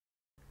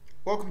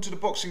Welcome to the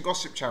Boxing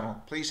Gossip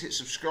channel. Please hit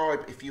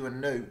subscribe if you are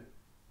new.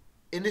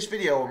 In this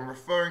video I'm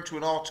referring to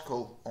an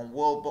article on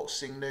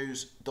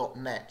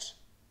worldboxingnews.net.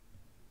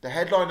 The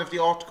headline of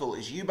the article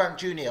is Eubank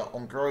Jr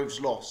on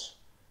Groves' loss.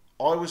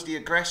 I was the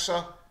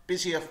aggressor,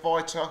 busier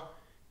fighter,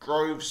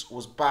 Groves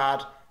was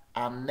bad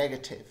and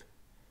negative.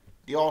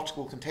 The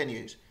article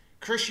continues.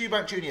 Chris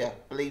Eubank Jr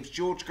believes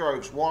George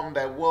Groves won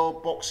their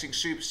World Boxing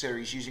Super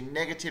Series using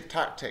negative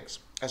tactics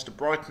as the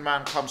Brighton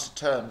man comes to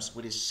terms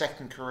with his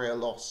second career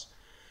loss.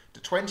 The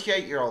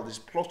 28-year-old is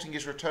plotting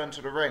his return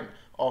to the ring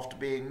after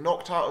being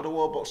knocked out of the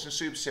World Boxing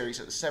Super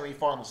Series at the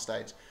semi-final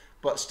stage,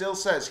 but still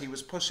says he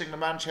was pushing the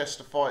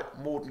Manchester fight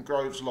more than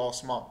Groves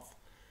last month.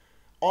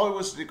 I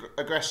was the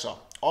aggressor.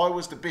 I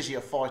was the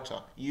busier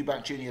fighter,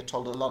 Eubank Jr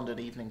told the London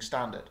Evening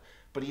Standard,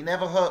 but he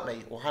never hurt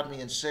me or had me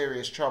in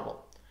serious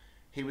trouble.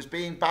 He was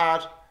being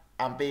bad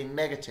and being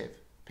negative.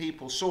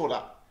 People saw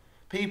that.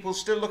 People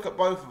still look at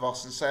both of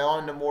us and say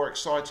I'm the more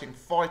exciting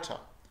fighter.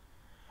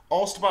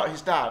 Asked about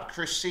his dad,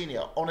 Chris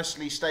Sr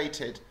honestly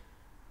stated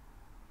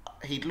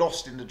he'd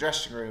lost in the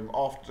dressing room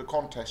after the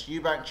contest.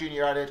 Eubank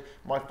Jr added,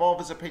 "My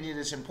father's opinion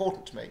is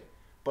important to me,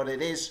 but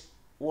it is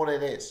what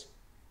it is."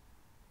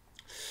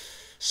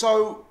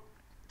 So,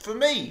 for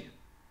me,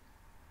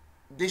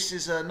 this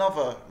is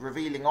another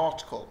revealing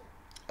article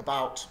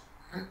about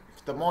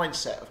the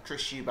mindset of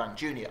Chris Eubank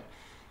Jr.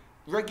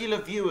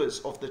 Regular viewers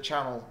of the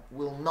channel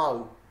will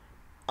know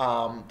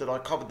that I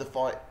covered the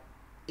fight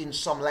in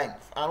some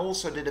length and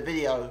also did a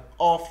video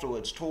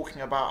afterwards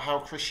talking about how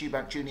Chris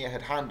Eubank Jr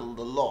had handled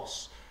the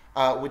loss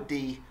with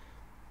the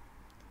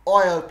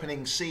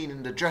eye-opening scene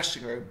in the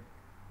dressing room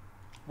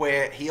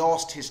where he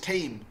asked his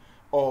team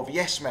of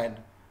yes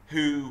men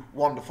who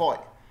won the fight,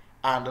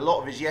 and a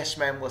lot of his yes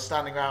men were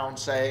standing around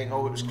saying,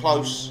 "Oh, it was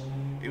close,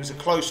 it was a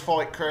close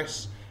fight,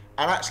 Chris,"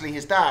 and actually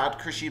his dad,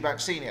 Chris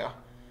Eubank Sr,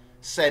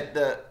 said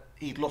that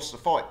he'd lost the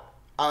fight.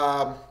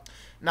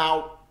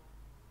 Now,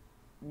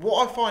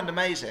 what I find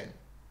amazing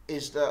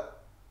is that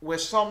we're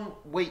some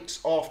weeks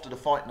after the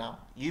fight now.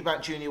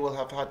 Eubank Jr will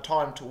have had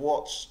time to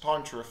watch,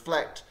 time to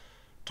reflect,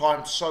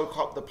 time to soak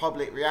up the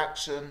public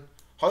reaction,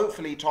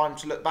 hopefully time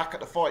to look back at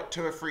the fight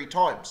 2 or 3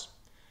 times.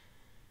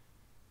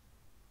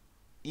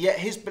 Yet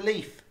his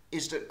belief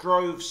is that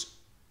Groves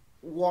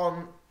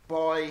won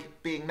by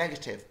being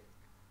negative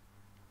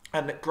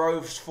and that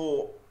Groves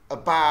fought a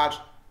bad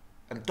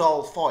and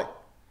dull fight.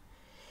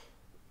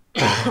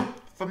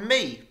 For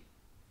me,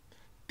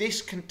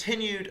 this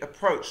continued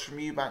approach from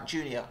Eubank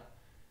Jr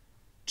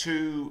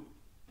to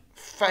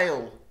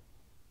fail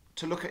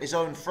to look at his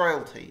own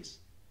frailties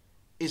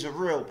is a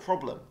real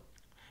problem,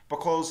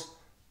 because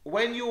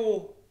when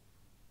you're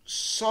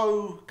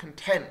so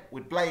content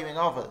with blaming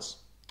others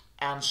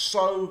and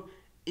so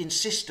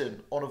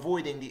insistent on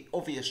avoiding the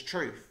obvious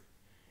truth,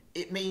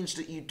 it means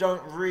that you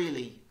don't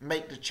really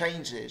make the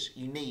changes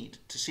you need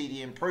to see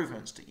the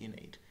improvements that you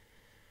need.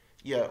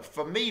 Yeah,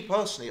 for me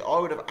personally, I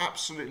would have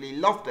absolutely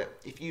loved it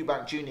if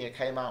Eubank Jr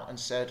came out and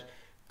said,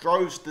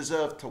 Groves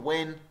deserved to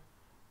win,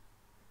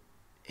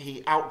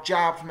 he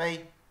out-jabbed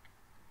me,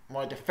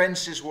 my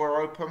defences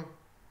were open,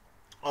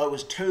 I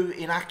was too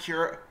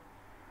inaccurate,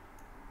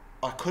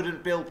 I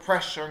couldn't build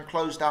pressure and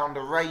close down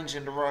the range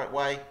in the right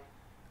way,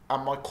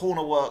 and my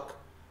corner work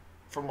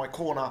from my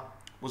corner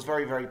was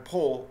very, very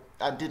poor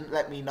and didn't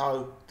let me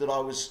know that I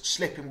was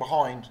slipping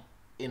behind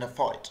in a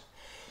fight.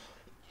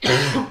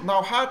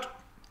 Now, had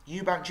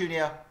Eubank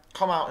Jr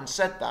come out and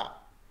said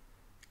that,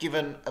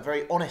 given a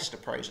very honest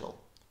appraisal,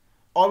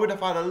 I would have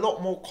had a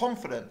lot more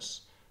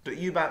confidence that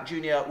Eubank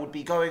Jr would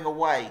be going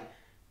away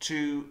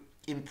to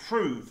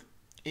improve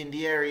in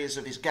the areas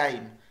of his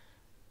game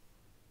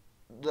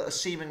that are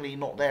seemingly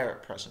not there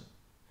at present.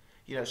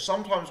 You know,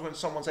 sometimes when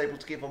someone's able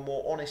to give a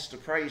more honest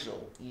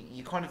appraisal,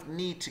 you kind of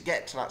need to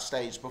get to that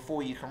stage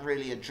before you can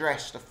really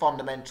address the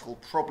fundamental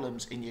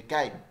problems in your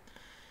game.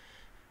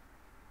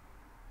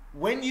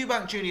 When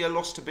Eubank Jr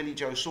lost to Billy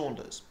Joe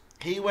Saunders,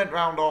 he went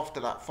round after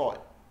that fight,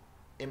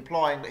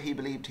 implying that he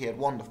believed he had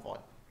won the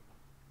fight.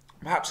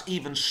 Perhaps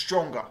even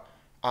stronger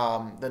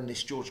than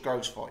this George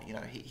Groves fight. You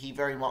know, he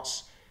very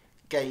much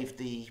gave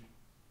the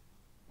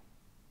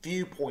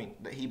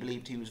viewpoint that he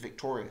believed he was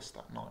victorious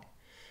that night.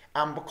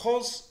 And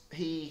because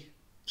he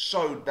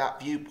showed that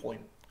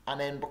viewpoint, and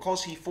then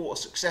because he fought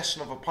a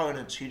succession of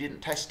opponents who didn't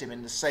test him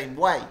in the same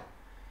way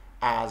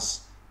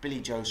as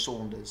Billy Joe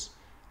Saunders,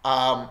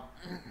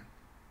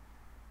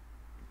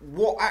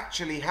 what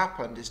actually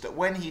happened is that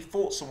when he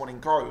fought someone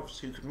in Groves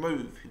who could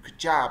move, who could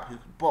jab, who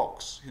could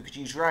box, who could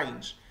use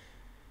range,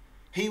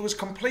 he was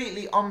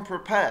completely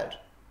unprepared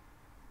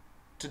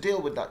to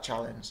deal with that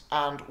challenge,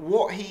 and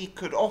what he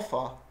could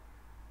offer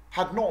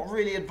had not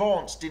really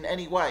advanced in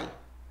any way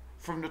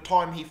from the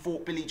time he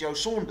fought Billy Joe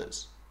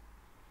Saunders.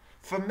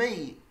 For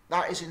me,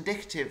 that is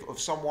indicative of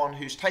someone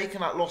who's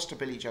taken that loss to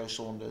Billy Joe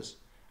Saunders,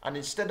 and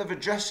instead of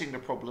addressing the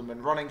problem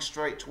and running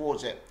straight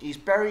towards it, he's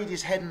buried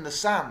his head in the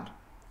sand.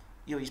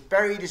 You know, he's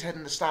buried his head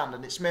in the sand,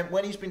 and it's meant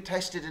when he's been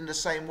tested in the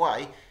same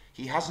way,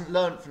 He hasn't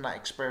learned from that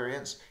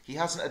experience. He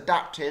hasn't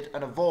adapted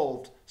and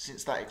evolved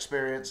since that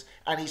experience.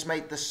 And he's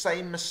made the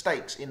same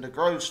mistakes in the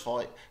Groves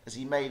fight as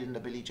he made in the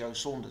Billy Joe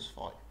Saunders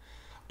fight.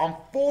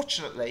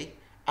 Unfortunately,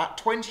 at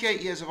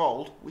 28 years of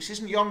old, which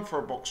isn't young for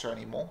a boxer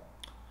anymore,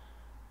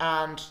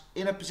 and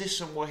in a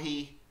position where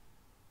he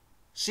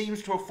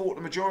seems to have fought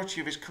the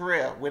majority of his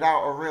career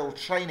without a real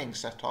training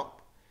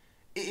setup,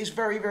 it is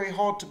very, very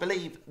hard to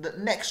believe that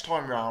next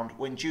time round,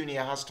 when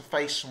Junior has to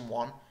face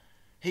someone,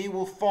 he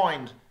will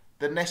find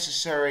the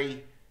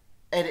necessary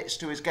edits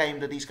to his game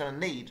that he's going to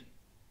need.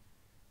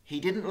 He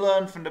didn't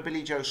learn from the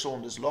Billy Joe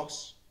Saunders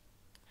loss.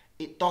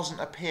 It doesn't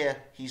appear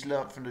he's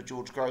learnt from the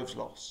George Groves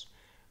loss.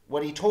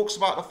 When he talks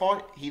about the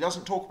fight, he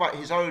doesn't talk about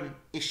his own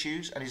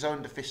issues and his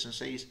own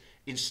deficiencies.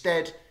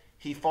 Instead,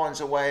 he finds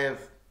a way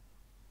of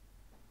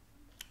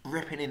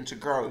ripping into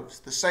Groves,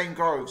 the same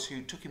Groves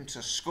who took him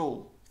to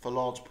school for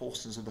large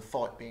portions of the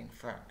fight, being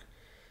frank.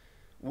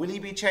 Will he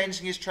be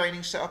changing his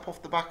training setup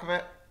off the back of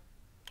it?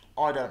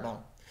 I don't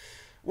know.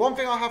 One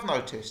thing I have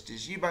noticed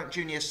is Eubank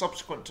Jr.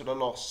 subsequent to the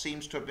loss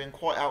seems to have been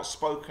quite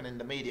outspoken in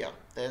the media.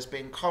 There's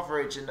been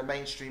coverage in the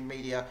mainstream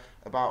media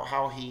about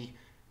how he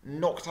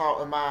knocked out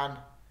a man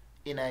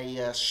in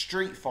a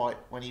street fight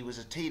when he was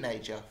a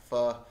teenager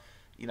for,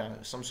 you know,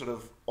 some sort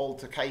of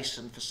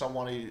altercation for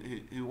someone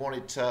who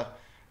wanted to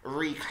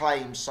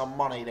reclaim some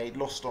money they'd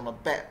lost on a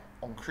bet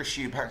on Chris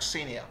Eubank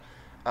Sr.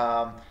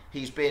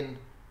 He's been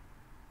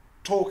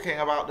talking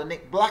about the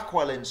Nick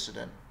Blackwell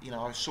incident. You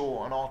know, I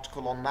saw an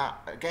article on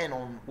that again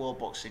on World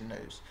Boxing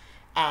News,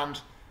 and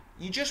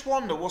you just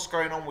wonder what's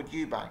going on with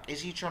Eubank.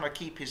 Is he trying to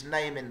keep his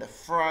name in the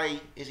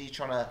fray? Is he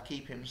trying to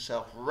keep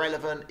himself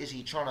relevant? Is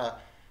he trying to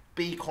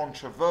be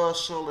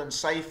controversial and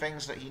say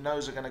things that he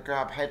knows are going to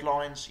grab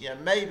headlines? You know,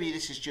 maybe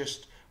this is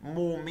just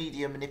more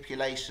media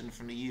manipulation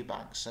from the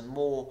Eubanks and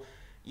more,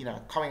 you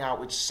know, coming out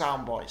with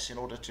sound bites in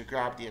order to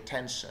grab the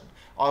attention.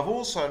 I've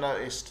also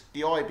noticed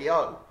the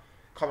IBO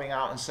coming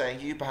out and saying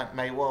Eubank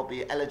may well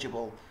be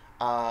eligible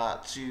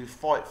to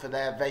fight for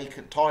their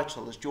vacant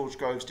title, as George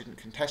Groves didn't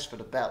contest for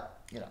the belt.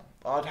 You know,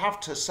 I'd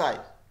have to say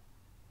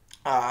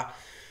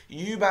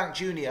Eubank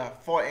Jr.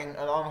 fighting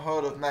an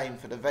unheard of name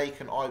for the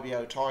vacant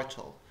IBO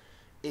title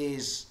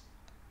is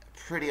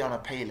pretty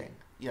unappealing.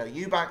 You know,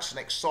 Eubank's an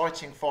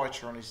exciting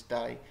fighter on his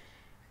day.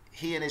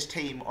 He and his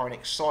team are an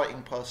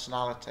exciting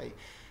personality.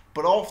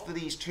 But after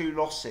these two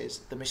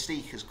losses, the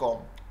mystique is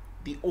gone.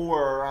 The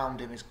aura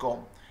around him is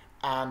gone.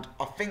 And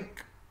I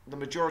think the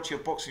majority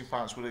of boxing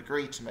fans would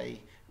agree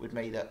with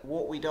me that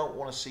what we don't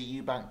want to see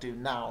Eubank do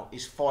now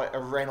is fight a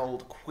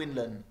Reynold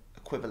Quinlan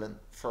equivalent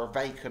for a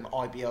vacant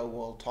IBO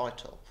world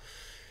title.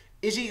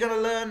 Is he going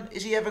to learn?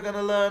 Is he ever going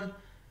to learn?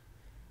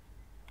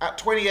 At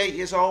 28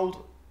 years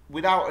old,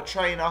 without a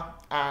trainer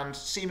and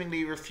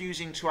seemingly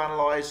refusing to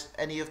analyse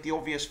any of the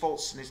obvious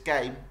faults in his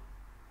game,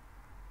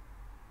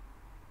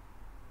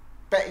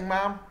 betting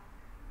man?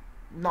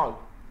 No,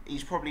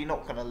 he's probably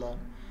not going to learn.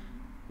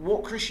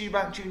 What Chris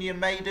Eubank Jr.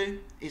 may do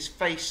is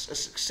face a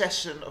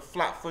succession of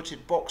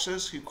flat-footed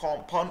boxers who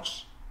can't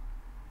punch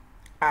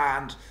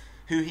and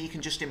who he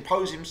can just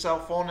impose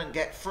himself on and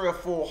get 3 or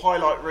 4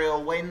 highlight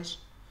reel wins.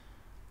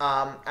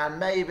 And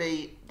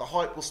maybe the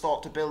hype will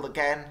start to build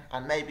again,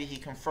 and maybe he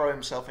can throw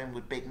himself in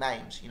with big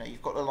names. You know,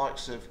 you've got the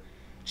likes of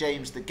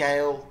James the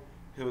Gale,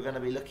 who are going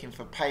to be looking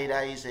for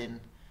paydays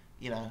in,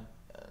 you know,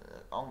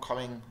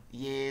 oncoming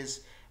years.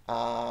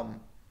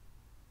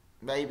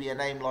 Maybe a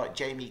name like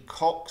Jamie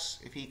Cox,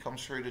 if he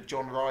comes through the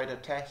John Ryder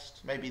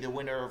test. Maybe the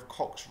winner of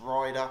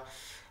Cox-Ryder.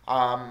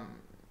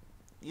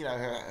 You know,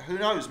 who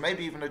knows?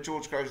 Maybe even a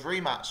George Groves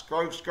rematch.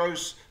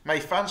 Groves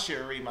may fancy a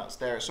rematch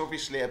there. It's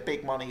obviously a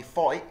big money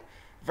fight.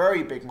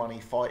 Very big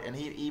money fight, and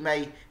he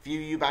may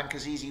view Eubank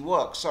as easy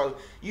work. So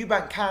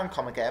Eubank can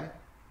come again.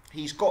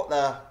 He's got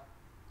the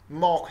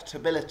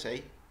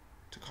marketability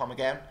to come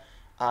again.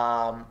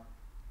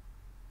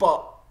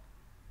 But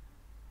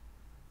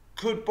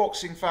could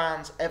boxing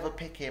fans ever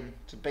pick him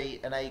to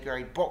be an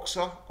A-grade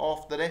boxer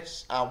after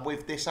this?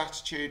 With this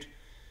attitude?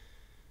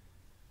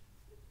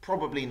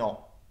 Probably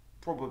not.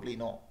 Probably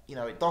not. You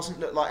know, it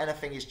doesn't look like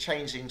anything is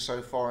changing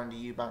so far in the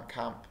Eubank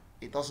camp.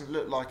 It doesn't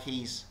look like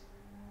he's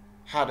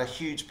had a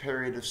huge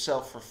period of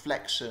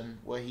self-reflection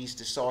where he's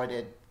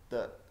decided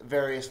that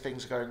various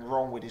things are going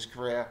wrong with his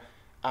career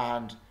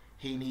and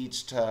he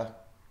needs to,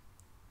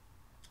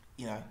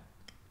 you know,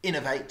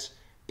 innovate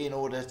in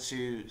order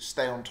to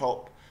stay on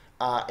top.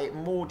 It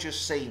more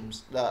just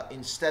seems that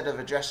instead of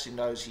addressing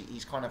those,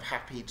 he's kind of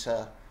happy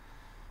to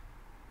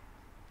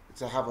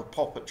have a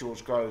pop at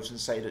George Groves and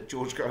say that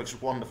George Groves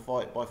won the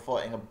fight by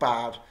fighting a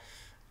bad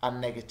and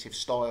negative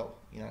style.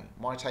 You know,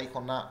 my take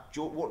on that,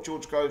 what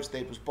George Groves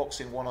did was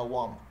boxing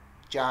 101.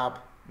 Jab,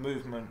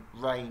 movement,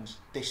 range,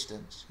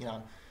 distance. You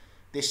know,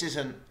 this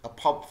isn't a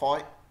pub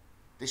fight.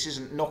 This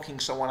isn't knocking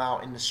someone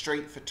out in the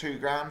street for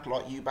 $2,000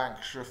 like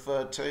Eubank's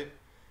referred to.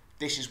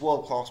 This is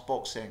world-class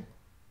boxing.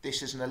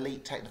 This is an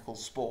elite technical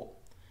sport.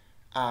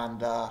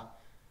 And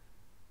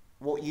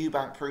what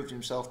Eubank proved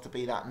himself to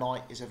be that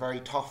night is a very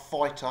tough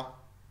fighter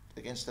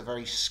against a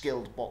very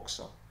skilled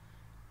boxer.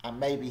 And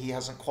maybe he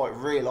hasn't quite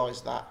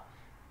realised that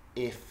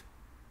if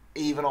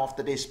even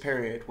after this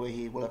period where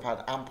he will have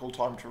had ample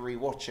time to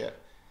rewatch it,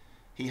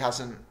 he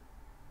hasn't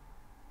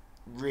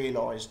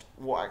realised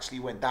what actually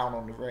went down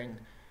on the ring.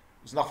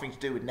 It was nothing to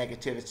do with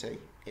negativity,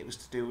 it was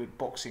to do with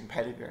boxing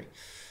pedigree.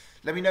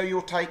 Let me know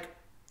your take.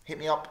 Hit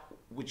me up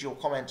with your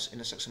comments in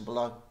the section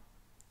below.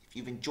 If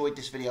you've enjoyed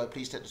this video,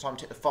 please take the time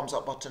to hit the thumbs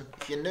up button.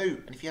 If you're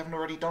new and if you haven't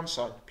already done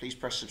so, please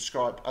press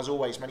subscribe. As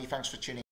always, many thanks for tuning in.